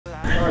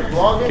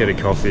get a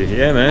coffee.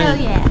 Yeah, man. Hell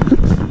yeah.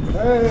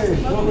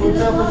 Hey, welcome to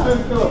San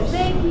Francisco.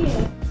 Thank you.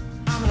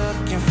 I'm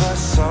looking for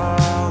so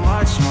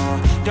much more.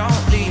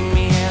 Don't leave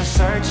me here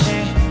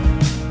searching.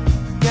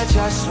 You're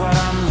just what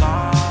I'm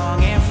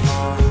longing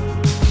for.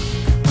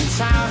 When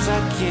times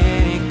are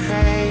getting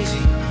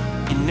crazy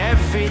and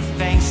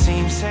everything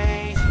seems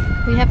hazy.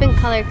 We haven't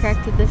color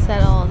corrected this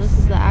at all. This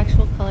is the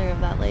actual color of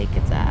that lake.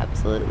 It's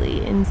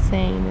absolutely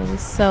insane. It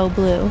is so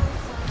blue.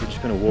 We're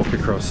just gonna walk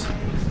across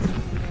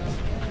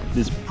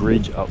this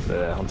bridge up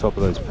there on top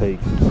of those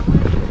peaks.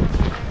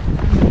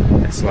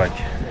 It's like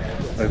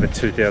over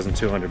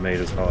 2,200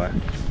 meters high.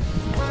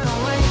 Run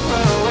away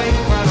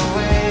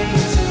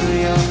to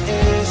your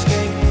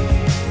escape.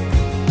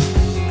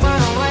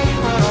 Run away,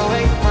 run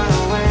away, run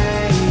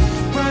away.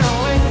 Run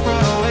away,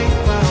 run away,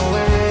 run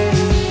away.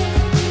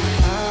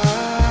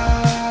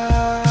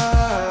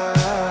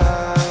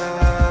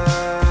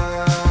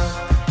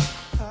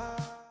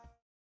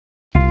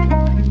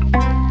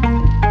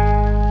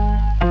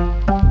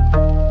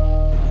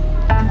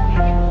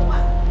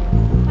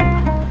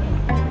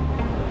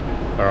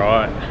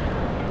 Alright,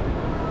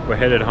 we're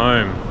headed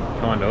home,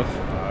 kind of.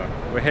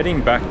 We're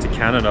heading back to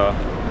Canada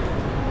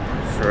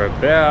for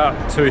about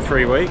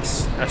 2-3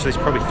 weeks. Actually, it's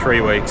probably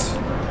 3 weeks,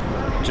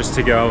 just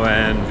to go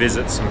and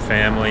visit some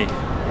family.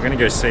 We're going to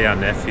go see our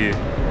nephew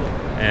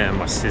and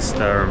my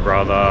sister and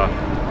brother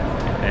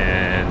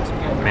and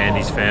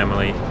Mandy's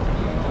family.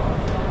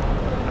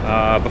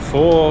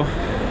 Before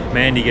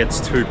Mandy gets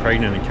too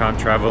pregnant and can't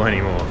travel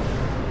anymore.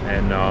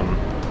 And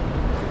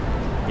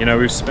you know,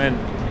 we've spent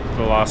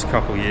the last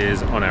couple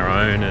years on our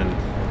own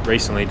and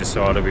recently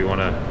decided we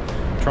want to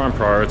try and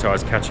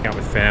prioritize catching up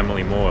with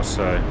family more.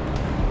 So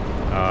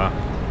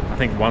I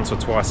think once or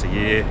twice a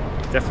year,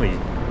 definitely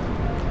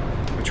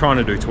we're trying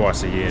to do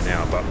twice a year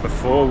now, but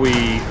before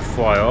we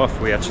fly off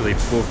we actually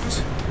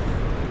booked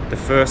the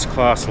first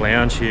class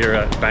lounge here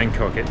at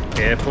Bangkok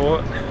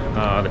Airport,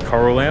 the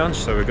Coral Lounge.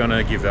 So we're going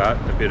to give that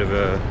a bit of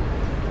a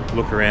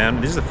look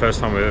around. This is the first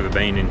time we've ever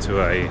been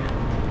into a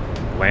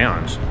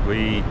lounge.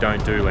 We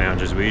don't do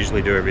lounges, we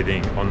usually do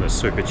everything on the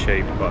super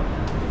cheap, but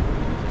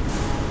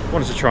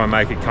wanted to try and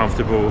make it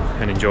comfortable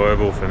and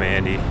enjoyable for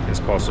Mandy as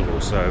possible,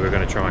 so we're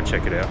going to try and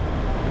check it out.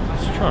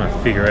 Just trying to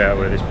figure out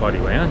where this bloody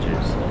lounge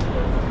is.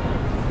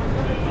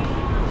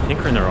 I think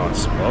we're in the right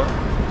spot.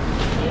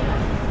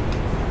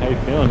 How you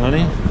feeling,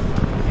 honey?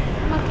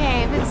 I'm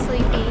okay, a bit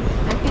sleepy.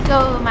 I could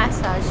go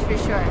massage for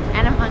sure.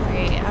 And I'm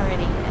hungry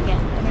already, again.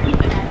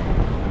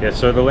 Yeah,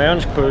 so the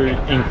lounge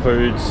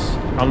includes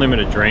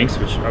unlimited drinks,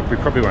 which we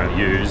probably won't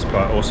use,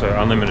 but also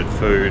unlimited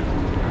food.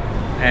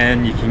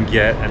 And you can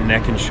get a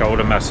neck and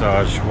shoulder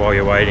massage while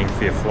you're waiting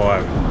for your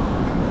flight.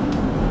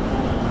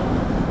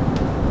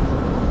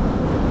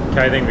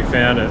 Okay, I think we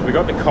found it. We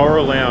got the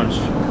Coral Lounge.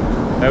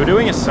 They were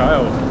doing a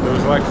sale. It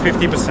was like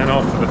 50%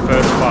 off for the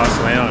first class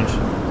lounge.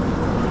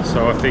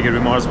 So I figured we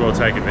might as well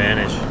take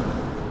advantage.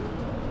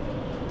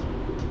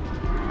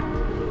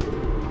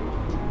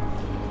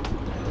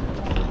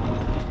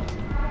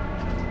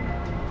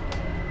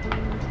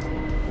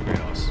 Very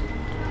nice.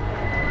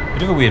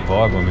 Bit of a weird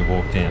vibe when we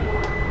walked in,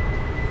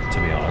 to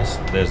be honest.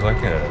 There's like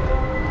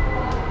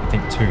I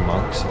think 2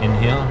 monks in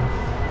here,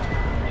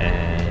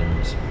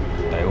 and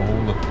they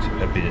all looked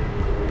a bit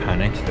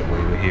panicked that we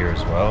were here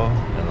as well,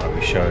 and like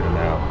we showed them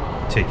our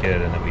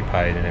ticket and that we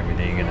paid and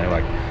everything, and they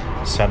like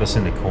sat us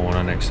in the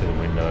corner next to the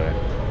window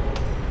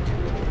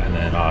and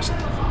then asked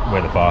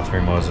where the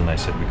bathroom was, and they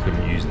said we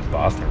couldn't use the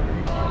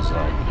bathroom. I was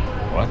like,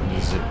 what?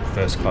 This is a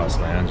first class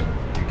lounge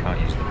and you can't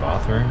use the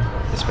bathroom?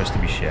 There's supposed to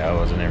be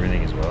showers and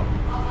everything as well.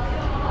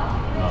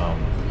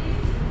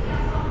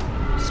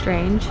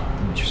 Strange.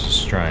 Just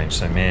strange.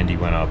 So Mandy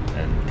went up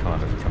and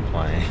kind of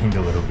complained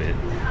a little bit,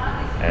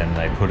 and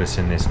they put us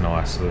in this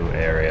nice little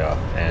area,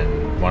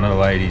 and one of the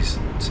ladies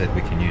said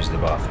we can use the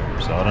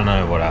bathroom. So I don't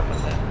know what happened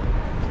there.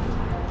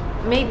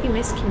 Maybe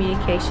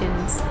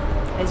miscommunications,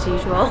 as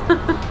usual.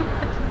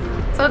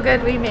 It's all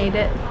good, we made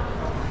it.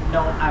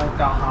 No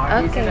alcohol.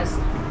 Okay. This is a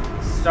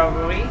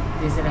strawberry.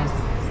 This is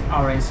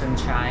orange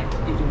sunshine.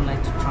 If you would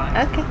like to try,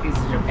 Okay. this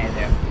is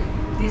better.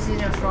 This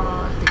is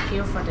for the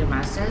queue for the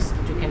masses.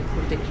 You can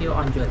put the queue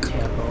on your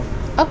table.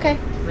 Okay.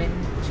 When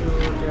to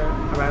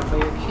arrive for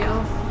your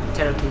queue,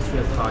 therapist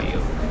will call you.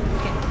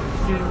 Okay.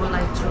 Do you would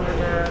like to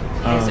the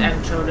head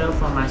and shoulder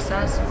for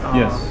massage? Or,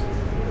 Yes.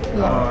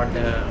 Or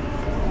the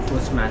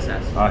foot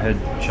massage? Head,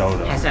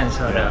 shoulder. Head and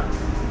shoulder.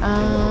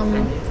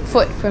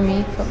 Foot for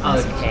me. Foot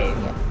massage. Okay.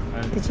 Yeah.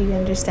 Did you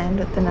understand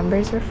what the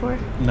numbers were for?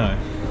 No.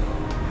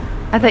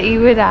 I thought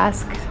you would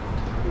ask.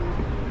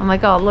 I'm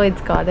like, oh,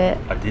 Lloyd's got it.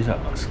 I did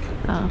ask.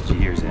 Oh. Did you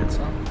hear his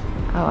answer?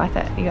 Oh, I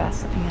thought you asked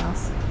something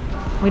else.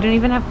 We don't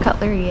even have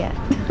cutlery yet.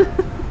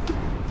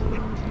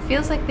 It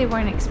feels like they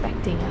weren't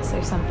expecting us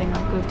or something.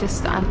 Like we've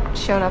just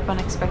showed up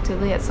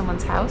unexpectedly at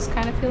someone's house,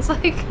 kind of feels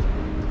like.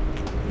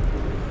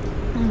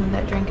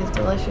 That drink is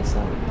delicious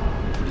though.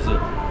 Is it?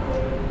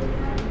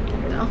 I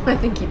don't know. I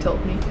think you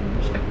told me.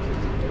 I'm sure.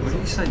 What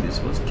did you say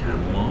this was?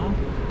 Chamomile?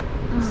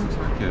 This looks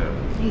like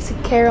a... He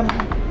said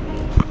caramel.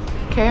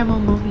 Caramel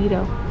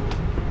mojito.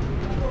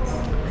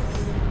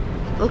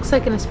 Looks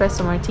like an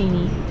espresso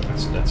martini.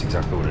 That's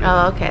exactly what it is.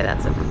 Oh, okay,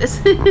 that's what it is.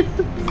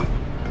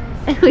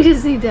 We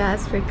just need to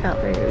ask for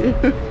cutlery.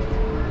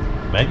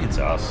 Maybe it's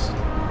us.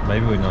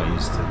 Maybe we're not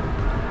used to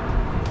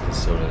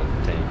this sort of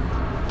thing.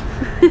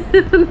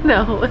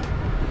 No.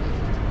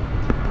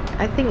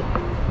 I think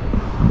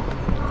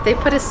if they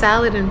put a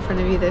salad in front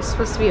of you, there's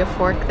supposed to be a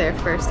fork there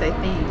first, I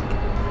think.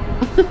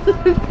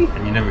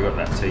 And you never got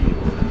that tea you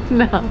ordered?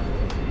 No.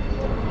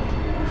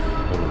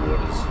 All the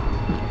waters.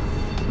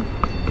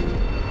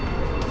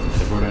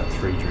 They brought out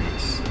 3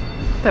 drinks.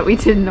 That we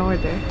didn't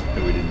order.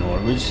 That we didn't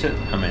order. We just said,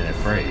 I mean, they're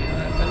free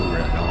and they're all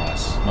really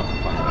nice. Not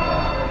complaining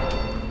about that.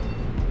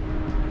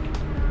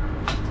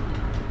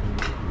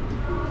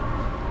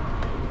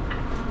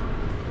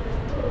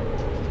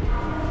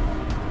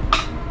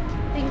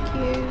 Thank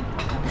you.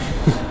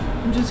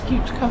 It just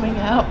keeps coming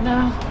out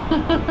now.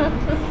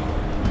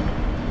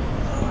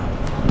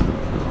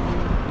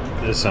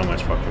 There's so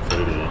much fucking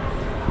food here.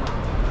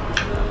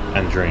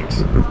 And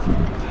drinks.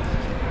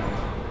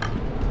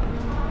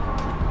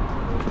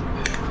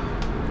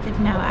 They've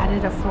now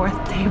added a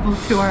 4th table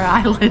to our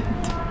island.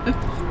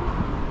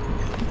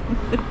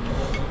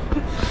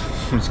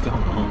 What's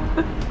going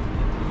on?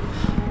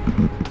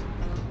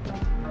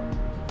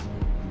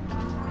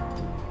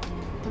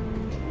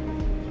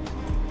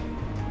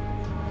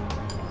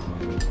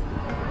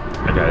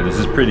 Okay, this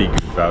is pretty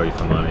good value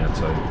for money, I'd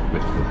say,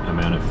 with the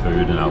amount of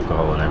food and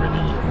alcohol and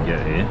everything you can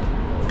get here.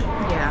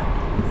 Yeah,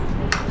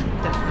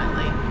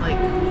 definitely. Like,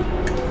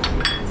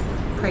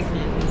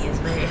 pregnant me is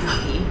very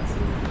happy.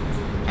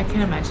 I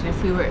can imagine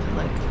if we were,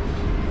 like,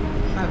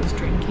 I was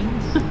drinking.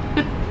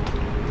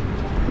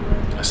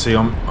 See,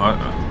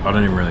 I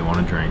don't even really want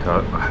to drink.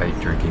 I hate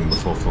drinking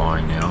before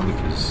flying now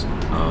because,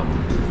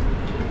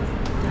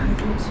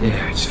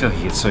 yeah, I just feel like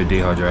you get so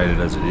dehydrated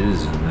as it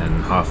is, and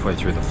then halfway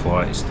through the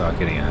flight you start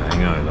getting a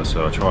hangover.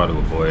 So I try to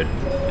avoid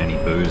any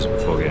booze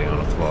before getting on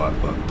a flight,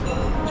 but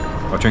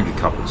I drink a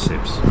couple of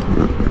sips.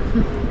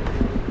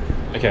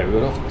 Okay, we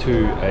got off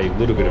to a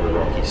little bit of a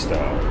rocky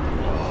start.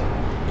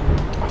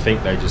 I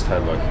think they just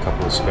had like a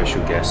couple of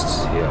special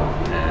guests here,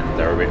 and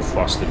they were a bit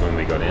flustered when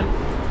we got in.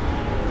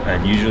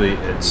 And usually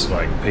it's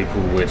like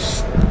people with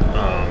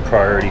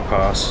priority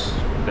pass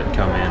that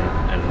come in,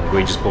 and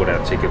we just bought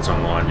our tickets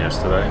online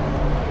yesterday.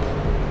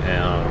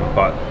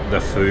 But the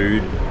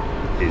food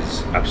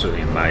is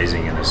absolutely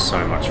amazing, and there's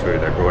so much food.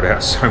 They brought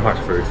out so much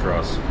food for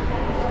us,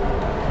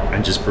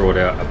 and just brought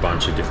out a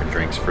bunch of different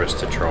drinks for us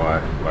to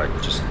try, like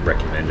just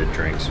recommended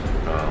drinks.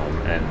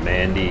 And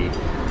Mandy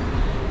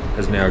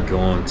has now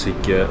gone to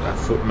get a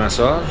foot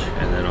massage,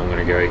 and then I'm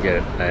going to go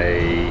get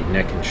a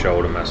neck and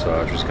shoulder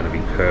massage, which is going to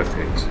be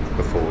perfect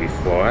before we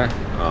fly.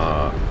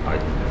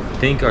 I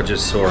think I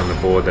just saw on the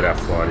board that our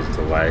flight is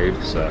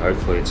delayed, so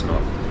hopefully it's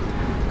not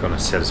going to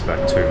set us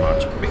back too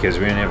much, because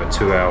we only have a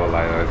 2-hour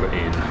layover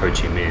in Ho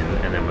Chi Minh,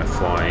 and then we're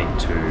flying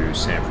to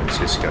San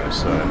Francisco,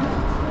 so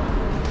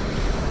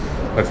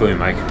hopefully we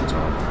make it in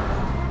time.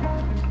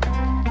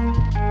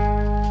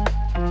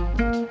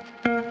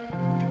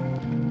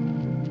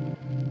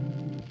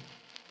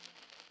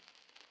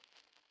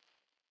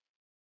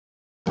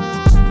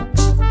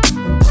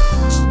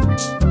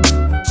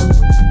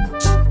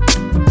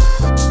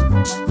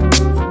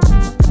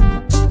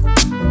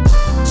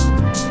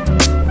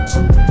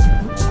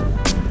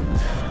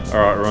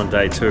 Alright, we're on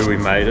day 2. We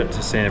made it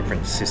to San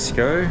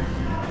Francisco,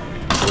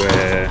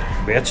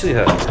 where we actually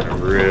had a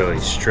really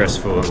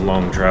stressful and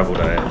long travel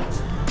day.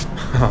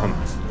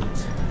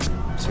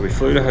 So we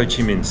flew to Ho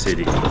Chi Minh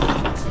City,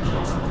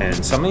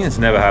 and something that's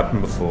never happened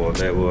before.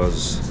 There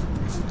was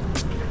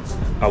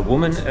a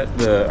woman at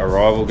the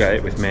arrival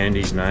gate with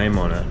Mandy's name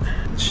on it.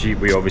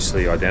 We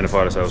obviously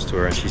identified ourselves to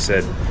her, and she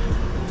said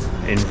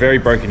in very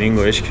broken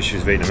English, because she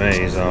was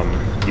Vietnamese,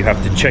 you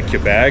have to check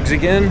your bags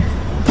again.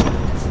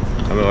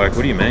 And we're like,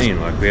 what do you mean?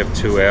 Like, we have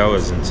 2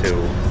 hours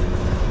until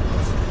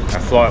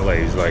our flight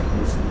leaves. Like,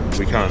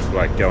 we can't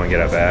like go and get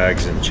our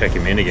bags and check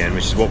them in again,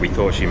 which is what we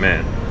thought she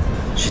meant.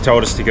 She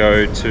told us to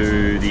go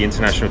to the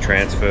international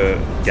transfer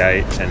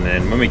gate, and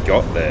then when we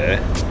got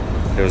there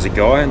was a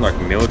guy in like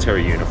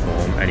military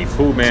uniform, and he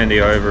pulled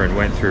Mandy over and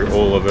went through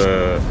all of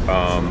her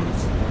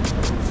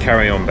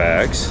carry-on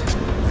bags,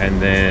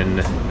 and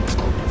then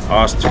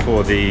asked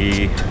for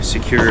the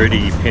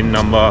security PIN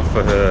number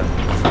for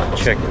her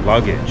checked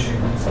luggage,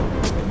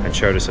 and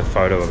showed us a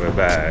photo of her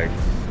bag,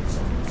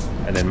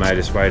 and then made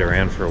us wait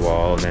around for a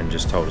while, and then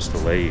just told us to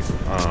leave.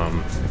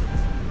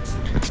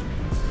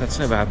 That's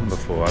never happened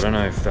before. I don't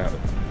know if that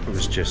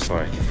was just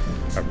like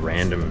a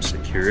random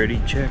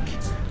security check,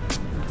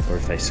 or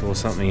if they saw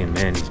something in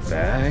Mandy's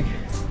bag.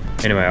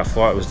 Anyway, our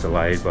flight was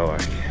delayed by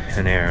like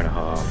an hour and a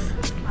half.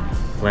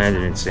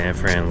 Landed in San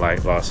Fran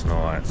late last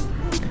night,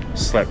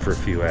 slept for a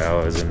few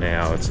hours, and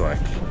now it's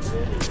like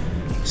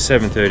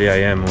 7:30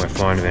 a.m. and we're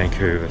flying to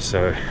Vancouver.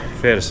 So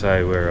fair to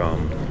say we're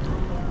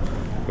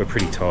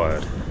pretty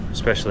tired,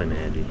 especially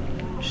Mandy.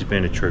 She's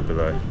been a trooper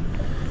though.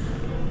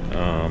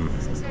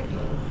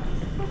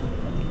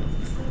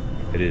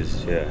 It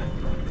is, yeah.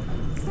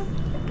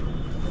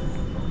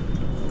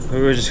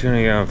 We were just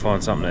gonna go and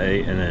find something to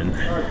eat and then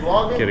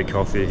get a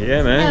coffee.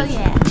 Yeah, man. Hell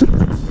yeah.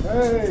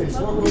 Hey,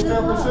 welcome to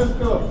San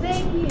Francisco.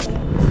 Thank you.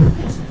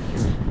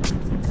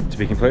 To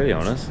be completely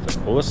honest,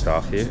 all the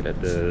staff here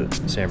at the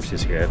San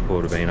Francisco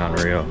airport have been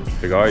unreal.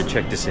 The guy who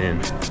checked us in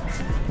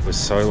was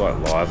so like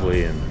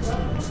lively and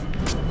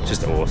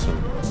just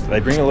awesome. They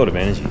bring a lot of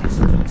energy.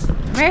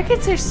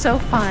 Americans are so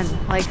fun.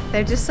 Like,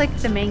 they're just like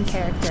the main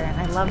character, and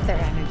I love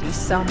their energy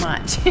so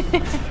much.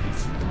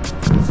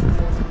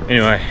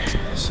 Anyway,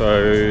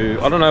 so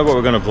I don't know what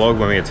we're going to vlog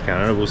when we get to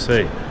Canada, we'll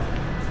see.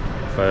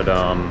 But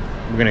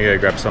we're going to go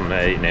grab something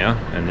to eat now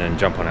and then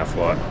jump on our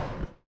flight.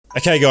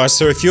 Okay guys,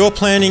 so if you're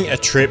planning a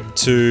trip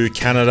to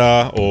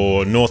Canada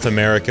or North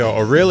America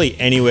or really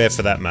anywhere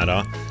for that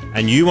matter,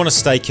 and you want to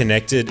stay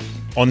connected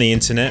on the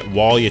internet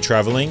while you're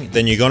traveling,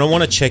 then you're going to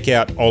want to check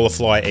out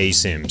Holafly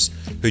eSIMs,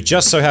 who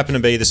just so happen to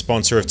be the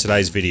sponsor of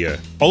today's video.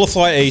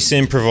 Holafly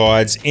eSIM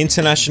provides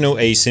international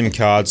eSIM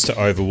cards to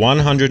over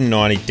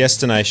 190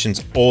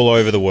 destinations all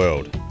over the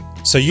world.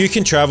 So you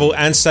can travel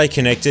and stay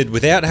connected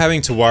without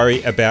having to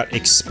worry about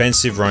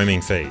expensive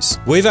roaming fees.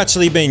 We've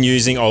actually been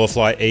using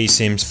Holafly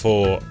eSIMs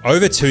for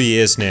over 2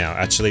 years now.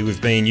 Actually,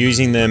 we've been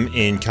using them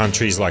in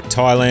countries like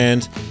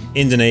Thailand,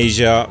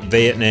 Indonesia,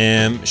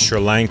 Vietnam, Sri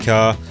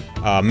Lanka,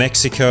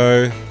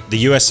 Mexico, the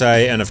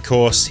USA, and of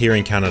course here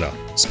in Canada.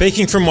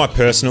 Speaking from my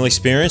personal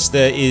experience,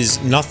 there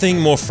is nothing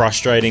more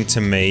frustrating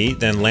to me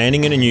than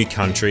landing in a new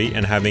country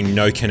and having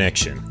no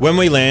connection. When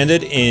we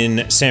landed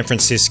in San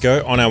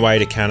Francisco on our way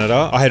to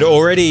Canada, I had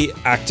already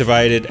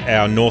activated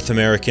our North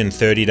American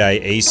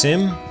 30-day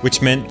eSIM,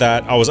 which meant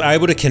that I was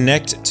able to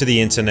connect to the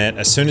internet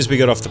as soon as we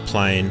got off the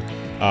plane.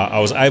 I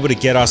was able to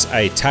get us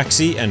a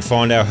taxi and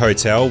find our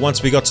hotel.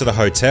 Once we got to the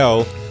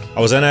hotel, I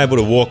was then able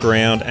to walk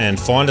around and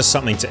find us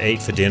something to eat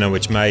for dinner,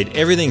 which made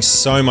everything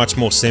so much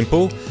more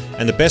simple.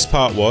 And the best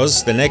part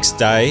was, the next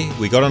day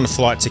we got on a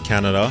flight to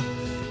Canada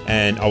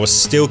and I was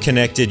still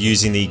connected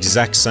using the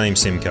exact same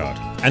SIM card.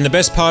 And the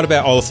best part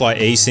about Holafly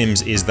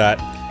eSIMs is that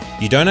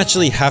you don't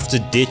actually have to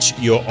ditch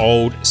your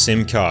old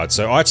SIM card.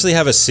 So I actually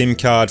have a SIM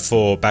card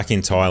for back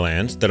in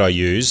Thailand that I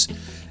use,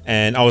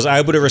 and I was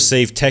able to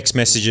receive text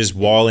messages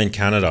while in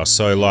Canada.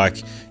 So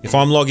like, if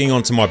I'm logging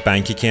onto my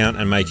bank account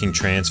and making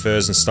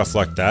transfers and stuff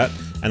like that,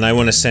 and they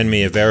want to send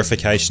me a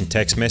verification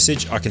text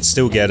message, I can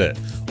still get it.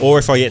 Or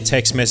if I get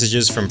text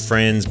messages from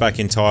friends back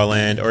in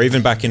Thailand or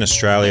even back in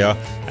Australia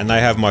and they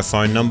have my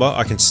phone number,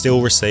 I can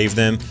still receive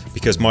them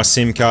because my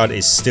SIM card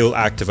is still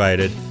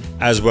activated,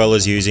 as well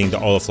as using the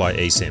Holafly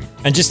eSIM.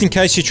 And just in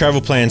case your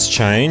travel plans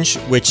change,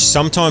 which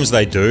sometimes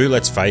they do,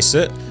 let's face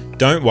it,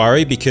 don't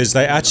worry, because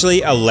they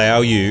actually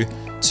allow you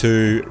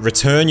to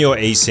return your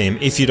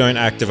eSIM if you don't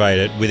activate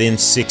it within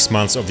 6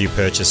 months of your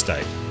purchase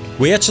date.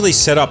 We actually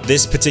set up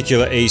this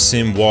particular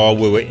eSIM while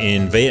we were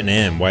in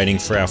Vietnam waiting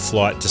for our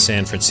flight to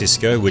San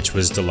Francisco, which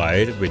was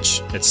delayed,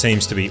 which it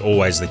seems to be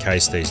always the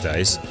case these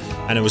days.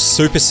 And it was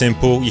super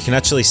simple. You can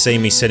actually see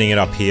me setting it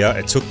up here.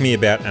 It took me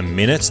about a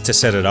minute to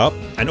set it up.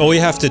 And all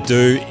you have to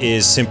do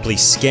is simply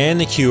scan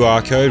the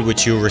QR code,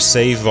 which you'll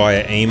receive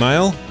via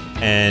email,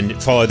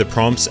 and follow the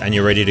prompts and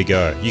you're ready to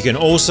go. You can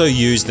also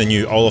use the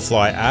new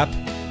Holafly app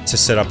to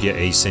set up your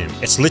eSIM.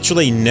 It's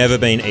literally never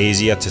been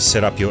easier to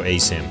set up your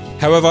eSIM.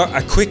 However,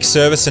 a quick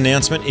service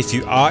announcement: if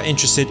you are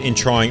interested in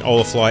trying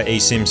Holafly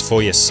eSIMs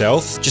for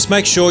yourself, just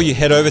make sure you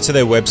head over to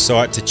their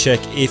website to check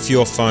if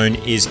your phone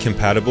is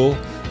compatible.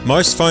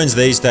 Most phones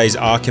these days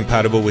are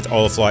compatible with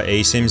Holafly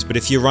eSIMs, but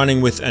if you're running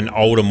with an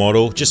older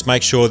model, just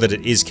make sure that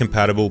it is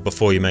compatible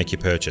before you make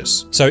your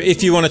purchase. So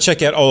if you want to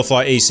check out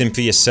Holafly eSIM for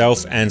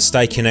yourself and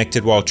stay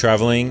connected while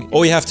traveling,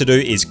 all you have to do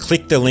is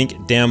click the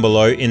link down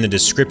below in the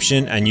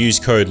description and use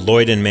code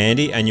Lloyd and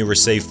Mandy, and you'll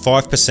receive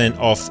 5%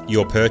 off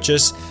your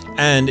purchase,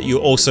 and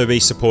you'll also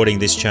be supporting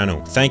this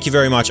channel. Thank you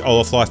very much,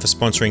 Holafly, for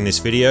sponsoring this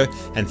video,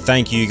 and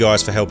thank you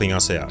guys for helping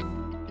us out.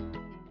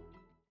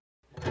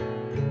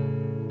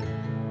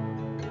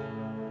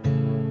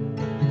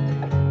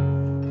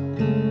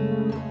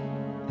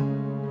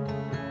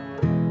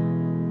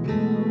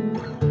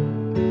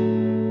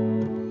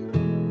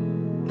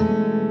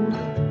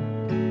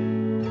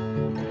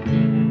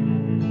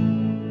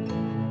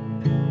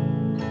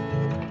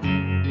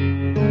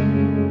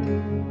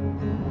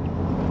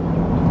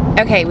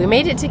 Okay, we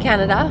made it to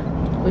Canada.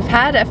 We've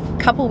had a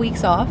couple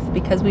weeks off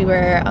because we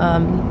were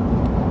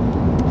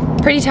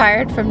pretty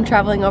tired from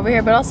traveling over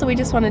here, but also we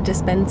just wanted to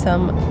spend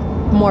some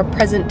more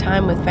present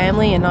time with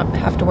family and not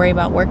have to worry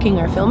about working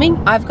or filming.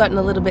 I've gotten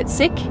a little bit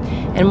sick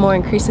and more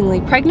increasingly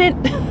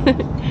pregnant.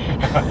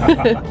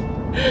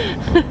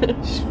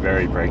 She's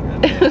very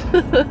pregnant.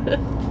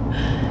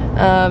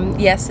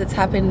 Yes, it's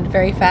happened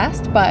very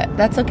fast, but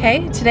that's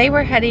okay. Today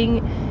we're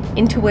heading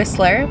into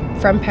Whistler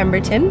from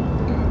Pemberton,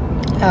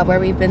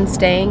 where we've been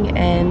staying,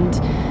 and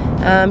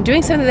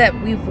doing something that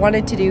we've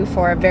wanted to do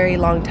for a very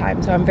long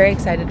time. So I'm very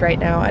excited right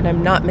now, and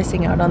I'm not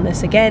missing out on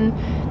this again,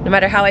 no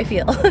matter how I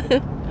feel.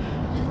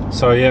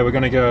 So yeah, we're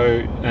gonna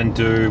go and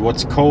do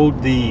what's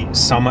called the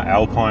Summer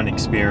Alpine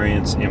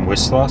Experience in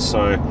Whistler.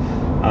 So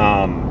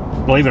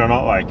believe it or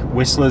not, like,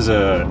 Whistler's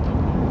a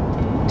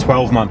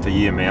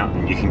 12-month-a-year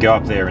mountain. You can go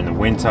up there in the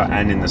winter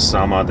and in the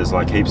summer. There's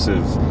like heaps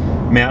of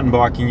mountain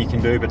biking you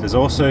can do, but there's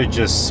also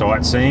just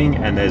sightseeing,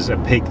 and there's a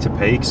peak to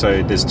peak.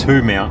 So there's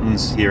two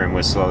mountains here in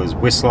Whistler. There's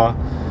Whistler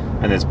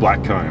and there's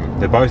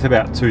Blackomb. They're both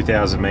about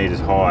 2,000 meters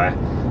high,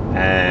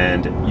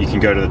 and you can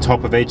go to the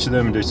top of each of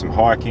them and do some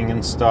hiking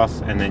and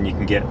stuff, and then you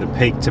can get the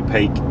peak to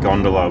peak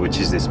gondola, which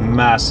is this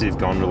massive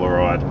gondola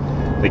ride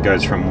that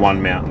goes from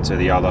one mountain to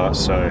the other.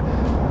 So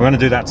we're going to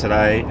do that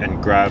today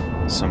and grab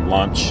some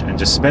lunch and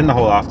just spend the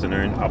whole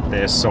afternoon up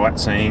there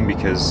sightseeing,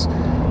 because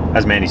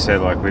as Mandy said,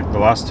 like the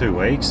last 2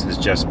 weeks has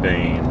just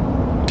been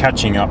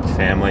catching up with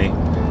family,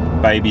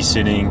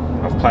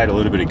 babysitting. I've played a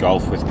little bit of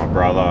golf with my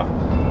brother.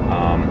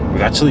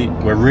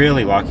 We're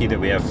really lucky that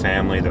we have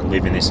family that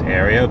live in this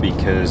area,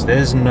 because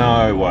there's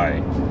no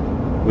way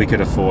we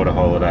could afford a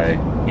holiday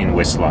in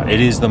Whistler. It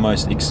is the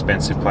most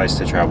expensive place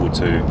to travel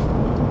to,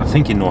 I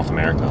think, in North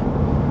America.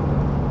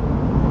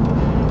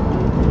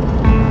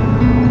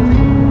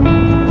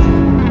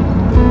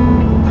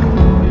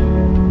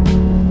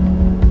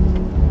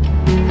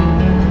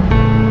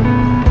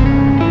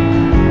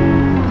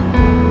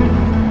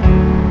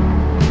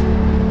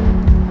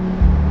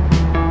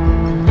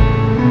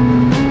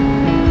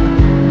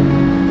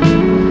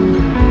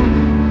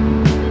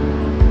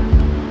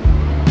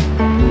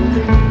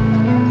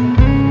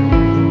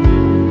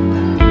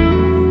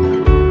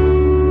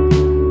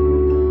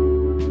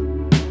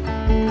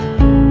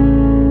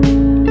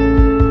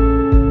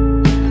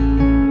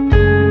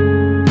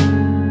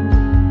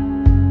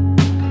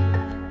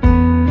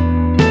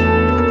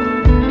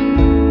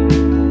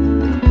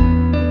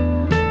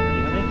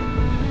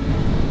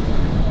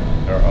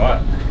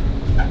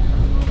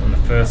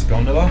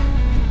 Gondola.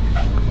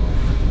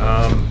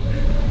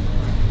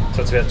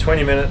 So it's about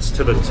 20 minutes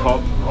to the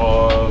top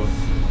of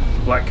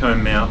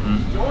Blackomb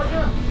Mountain,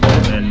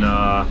 and then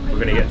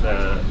we're going to get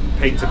the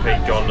peak to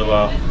peak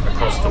gondola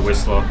across to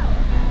Whistler,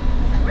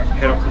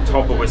 head up the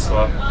top of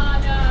Whistler,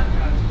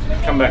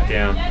 come back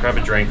down, grab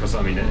a drink or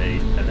something to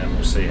eat, and then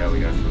we'll see how we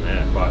go from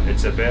there. But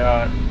it's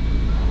about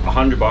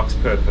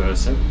 $100 per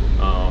person,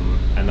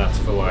 and that's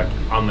for like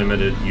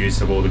unlimited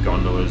use of all the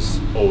gondolas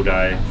all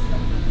day.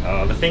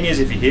 The thing is,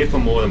 if you're here for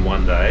more than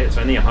one day, it's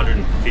only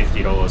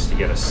 $150 to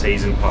get a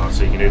season pass,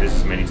 so you can do this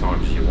as many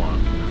times as you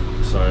want.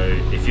 So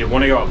if you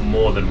want to go up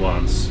more than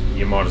once,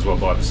 you might as well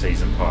buy the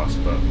season pass,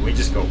 but we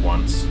just got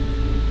once.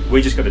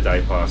 We just got a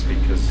day pass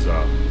because,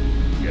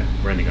 yeah,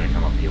 we're only going to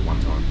come up here one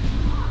time.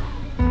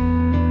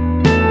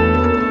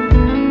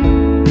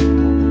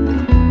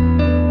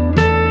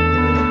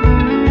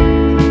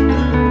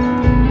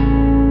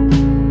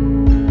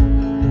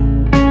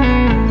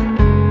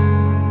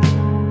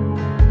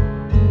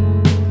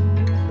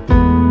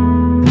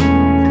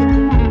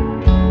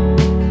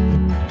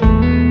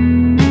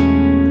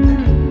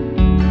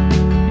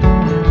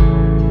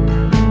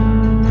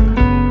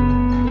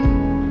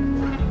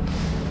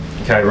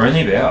 Okay, we're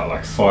only about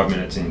like 5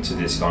 minutes into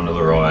this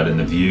gondola ride, and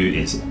the view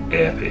is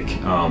epic.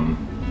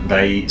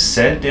 They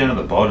said down at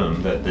the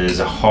bottom that there's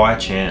a high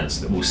chance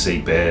that we'll see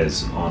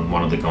bears on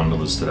one of the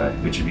gondolas today,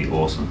 which would be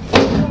awesome.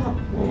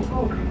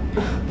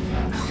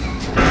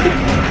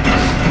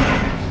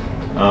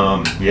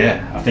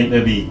 Yeah, I think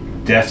there'd be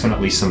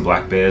definitely some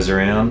black bears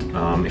around.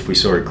 If we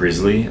saw a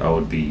grizzly, I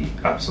would be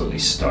absolutely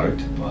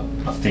stoked, but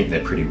I think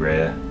they're pretty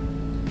rare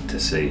to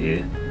see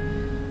here.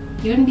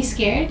 You wouldn't be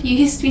scared? You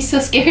used to be so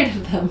scared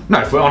of them. No,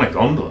 if we're on a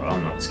gondola,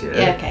 I'm not scared.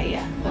 Yeah, okay,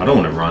 yeah. Okay. I don't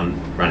want to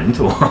run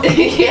into one.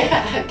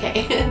 Yeah,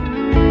 okay.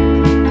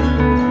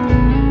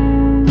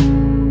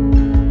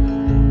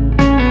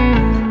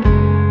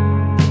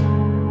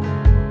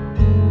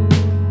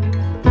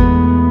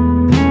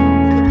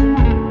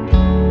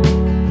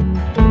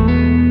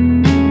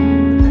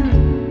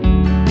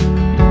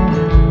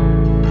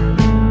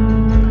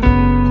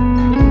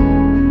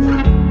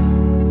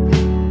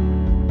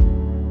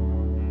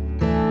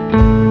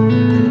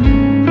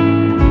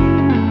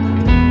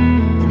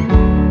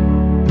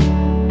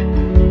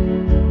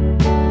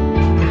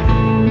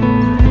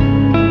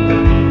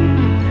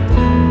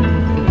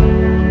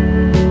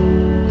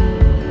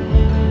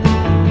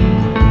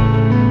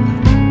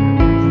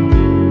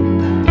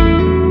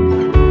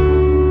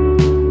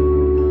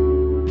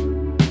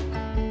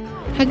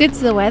 How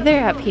good's the weather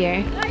up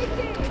here?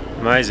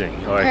 Amazing.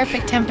 Like,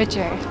 perfect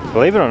temperature.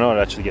 Believe it or not,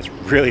 it actually gets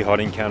really hot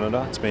in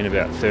Canada. It's been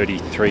about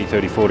 33,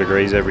 34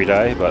 degrees every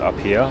day, but up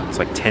here it's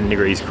like 10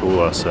 degrees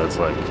cooler, so it's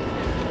like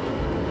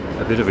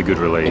a bit of a good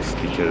relief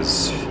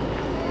because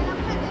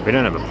we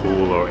don't have a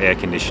pool or air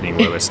conditioning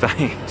where we're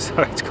staying, so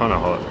it's kind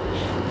of hot.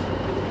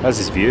 How's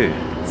this view?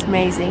 It's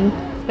amazing.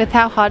 With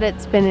how hot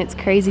it's been, it's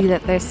crazy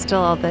that there's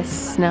still all this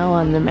snow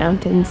on the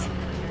mountains.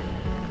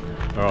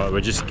 Alright,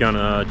 we're just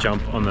gonna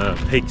jump on the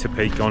peak to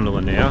peak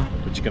gondola now,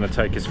 which is gonna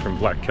take us from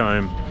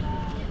Blackomb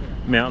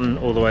Mountain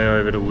all the way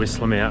over to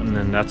Whistler Mountain,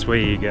 and that's where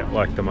you get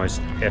like the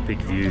most epic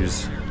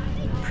views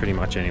pretty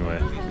much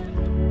anywhere.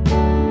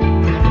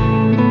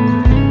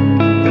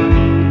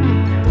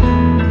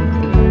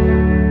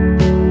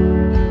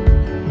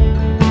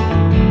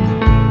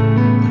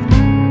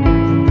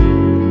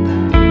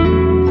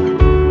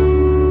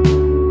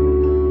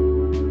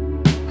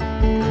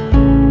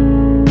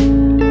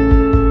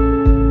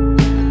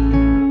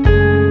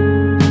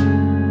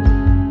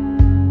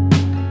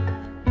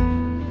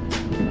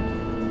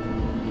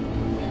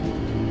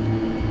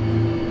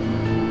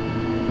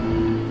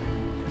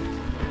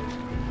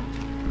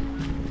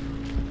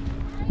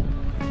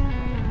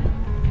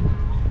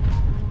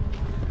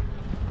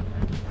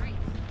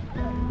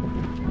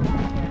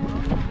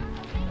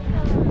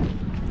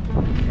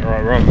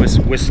 Alright, we're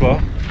on Whistler.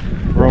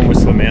 We're on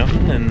Whistler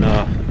Mountain, and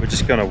we're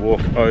just going to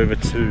walk over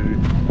to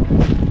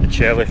the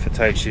chairlift that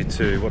takes you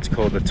to what's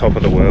called the top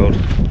of the world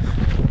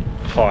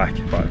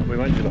hike. But we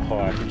won't do the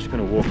hike, we're just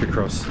going to walk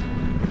across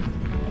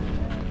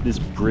this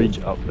bridge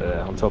up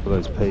there on top of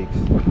those peaks.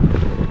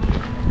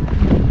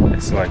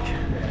 It's like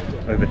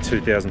over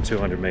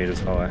 2,200 meters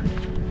high,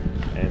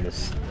 and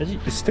there's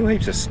still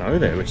heaps of snow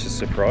there, which is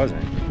surprising.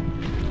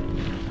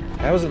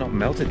 How is it not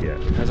melted yet?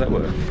 How's that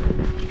work?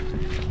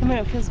 I mean,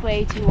 it feels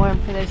way too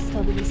warm for there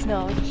still to be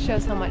snow. It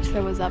shows how much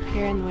there was up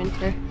here in the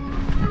winter.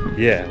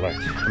 Yeah, like,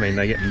 I mean,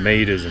 they get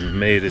meters and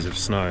meters of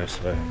snow,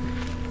 so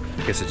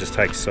I guess it just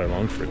takes so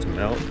long for it to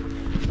melt.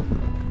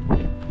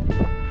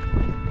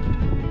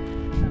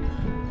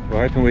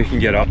 We're hoping we can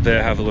get up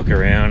there, have a look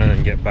around, and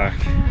then get back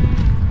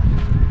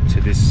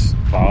to this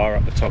bar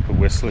at the top of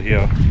Whistler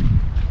here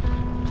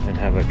and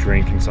have a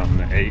drink and something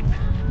to eat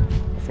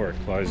before it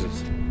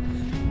closes.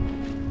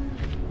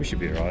 We should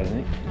be alright, I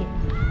think.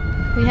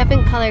 We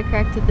haven't color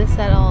corrected this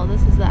at all.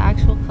 This is the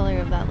actual color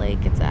of that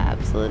lake. It's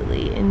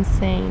absolutely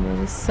insane.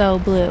 It is so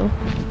blue.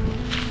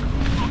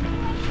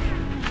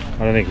 I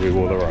don't think we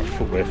wore the right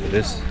footwear for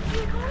this.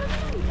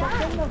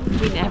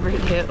 We never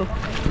do.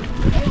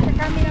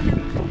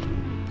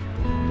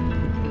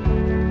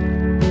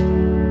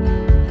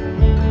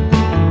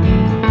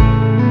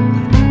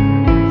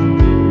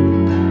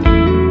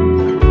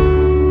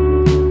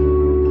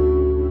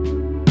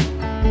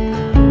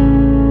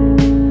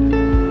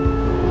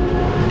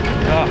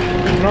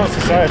 To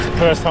say it's the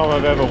first time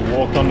I've ever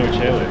walked onto a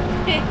chairlift.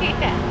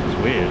 Yeah. It's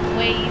weird.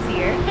 Way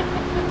easier.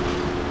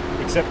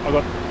 Except I've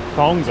got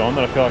thongs on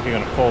that I feel like are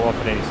going to fall off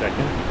at any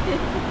second.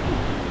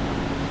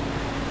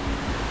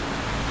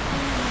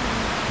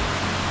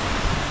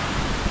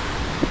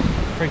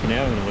 I'm freaking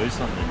out, I'm going to lose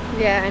something.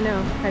 Yeah, I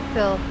know. I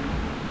feel...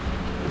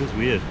 It was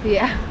weird.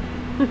 Yeah.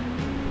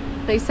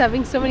 Nice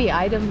having so many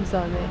items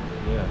on it.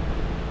 Yeah.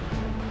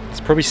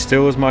 It's probably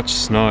still as much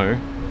snow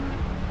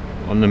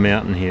on the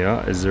mountain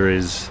here as there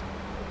is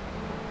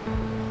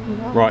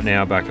right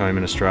now back home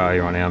in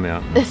Australia on our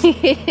mountains.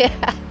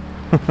 Yeah.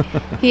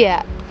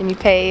 Yeah, and you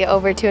pay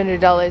over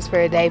 $200 for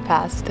a day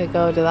pass to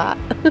go to that.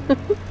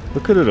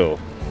 Look at it all.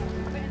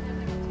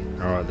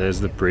 Alright, there's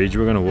the bridge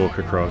we're going to walk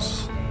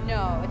across.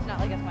 No, it's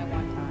not like it's my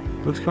one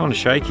time. Looks kind of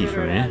shaky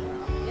from here.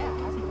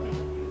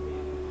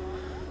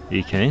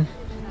 You keen?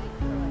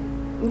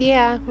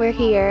 Yeah, we're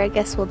here. I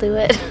guess we'll do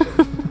it.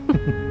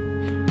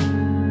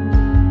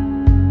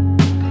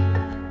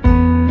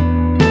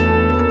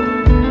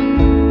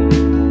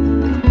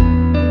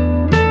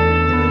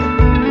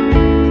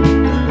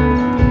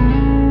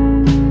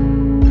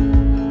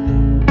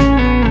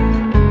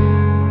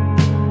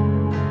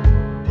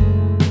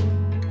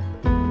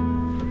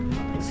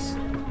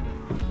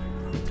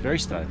 Very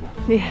stable.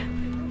 Yeah.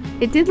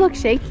 It did look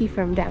shaky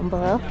from down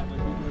below.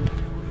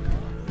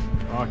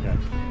 Okay.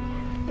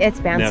 It's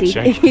bouncy. Now it's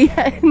shaky.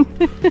 Yeah.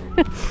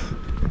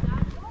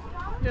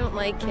 Don't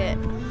like it.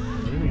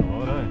 Moving a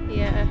lot, eh?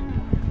 Yeah.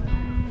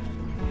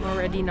 I'm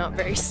already not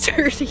very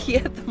sturdy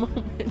at the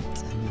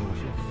moment.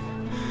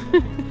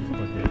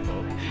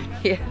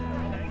 Yeah.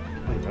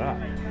 Look at that.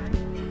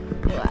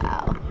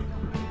 Wow.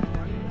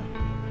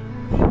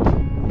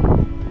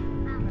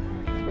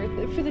 It's worth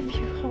it for the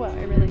view. Wow,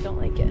 I really don't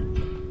like it.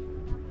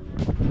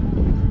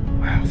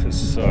 Wow,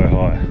 this is so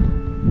high.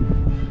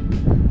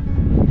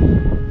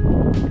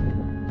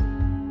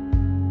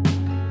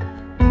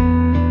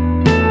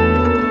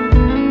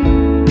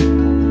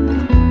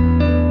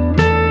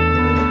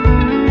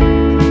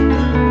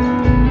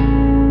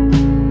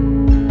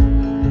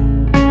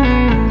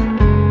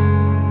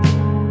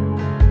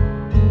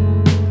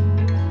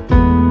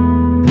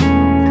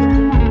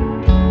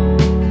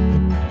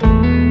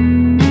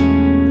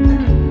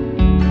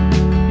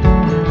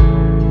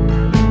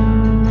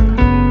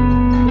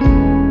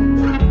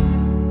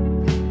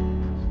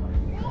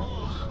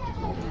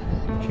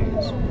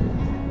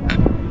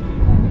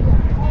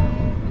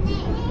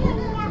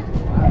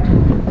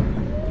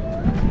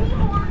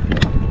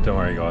 Don't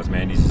worry guys,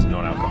 Mandy's is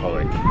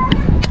non-alcoholic.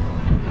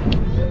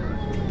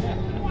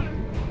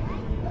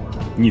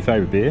 New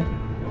favourite beer?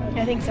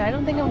 I think so. I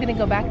don't think I'm gonna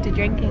go back to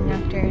drinking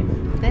after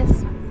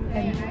this.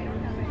 And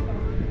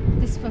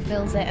this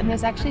fulfills it. And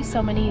there's actually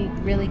so many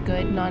really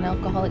good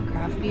non-alcoholic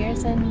craft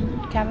beers in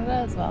Canada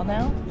as well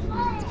now.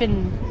 It's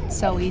been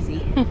so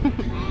easy.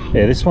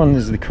 Yeah, this one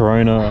is the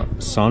Corona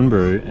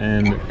Sunbrew,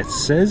 and it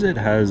says it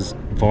has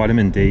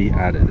vitamin D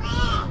added.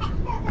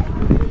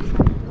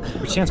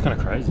 Which sounds kind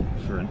of crazy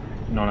for a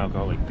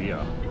non-alcoholic beer.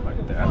 Like,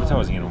 they're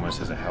advertising it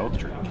almost as a health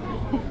drink.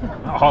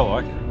 I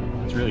like it.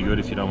 It's really good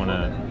if you don't want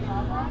to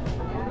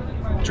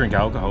drink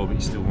alcohol, but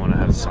you still want to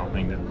have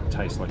something that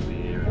tastes like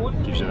beer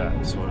and gives you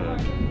that sort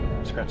of,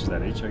 scratches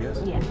that itch, I guess.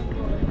 Yeah.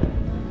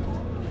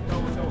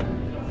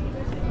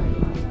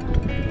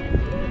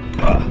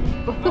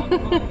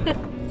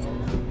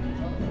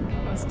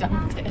 Almost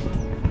dumped it.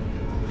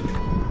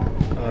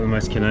 The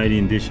most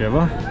Canadian dish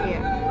ever.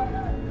 Yeah.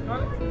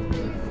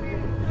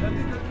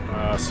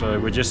 So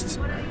we're just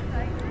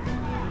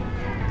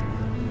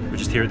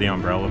here at the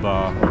Umbrella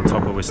Bar on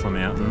top of Whistler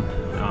Mountain,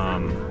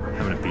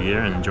 having a beer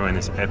and enjoying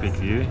this epic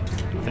view.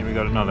 I think we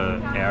got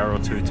another hour or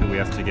two till we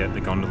have to get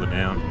the gondola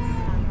down,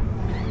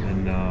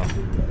 and I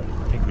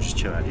think we'll just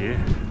chill out here.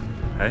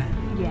 Hey?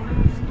 Yeah.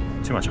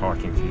 Too much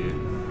hiking for you.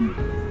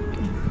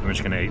 We're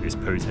just gonna eat this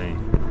poutine,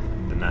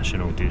 the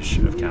national dish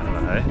of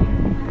Canada. Hey?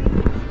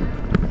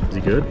 Is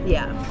it good?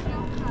 Yeah.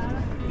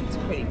 It's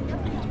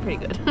pretty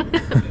good.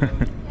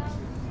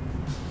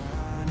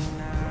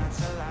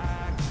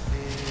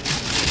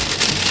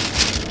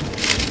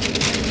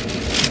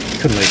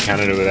 Couldn't leave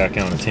Canada without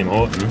going to Tim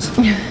Hortons.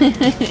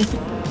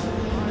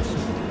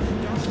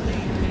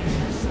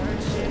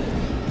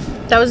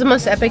 That was the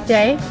most epic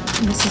day.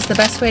 This is the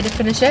best way to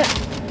finish it.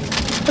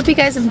 Hope you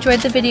guys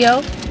enjoyed the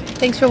video.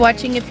 Thanks for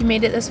watching. If you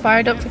made it this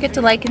far, don't forget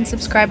to like and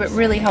subscribe. It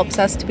really helps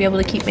us to be able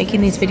to keep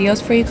making these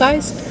videos for you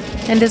guys.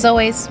 And as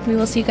always, we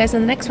will see you guys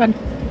in the next one.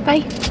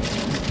 Bye.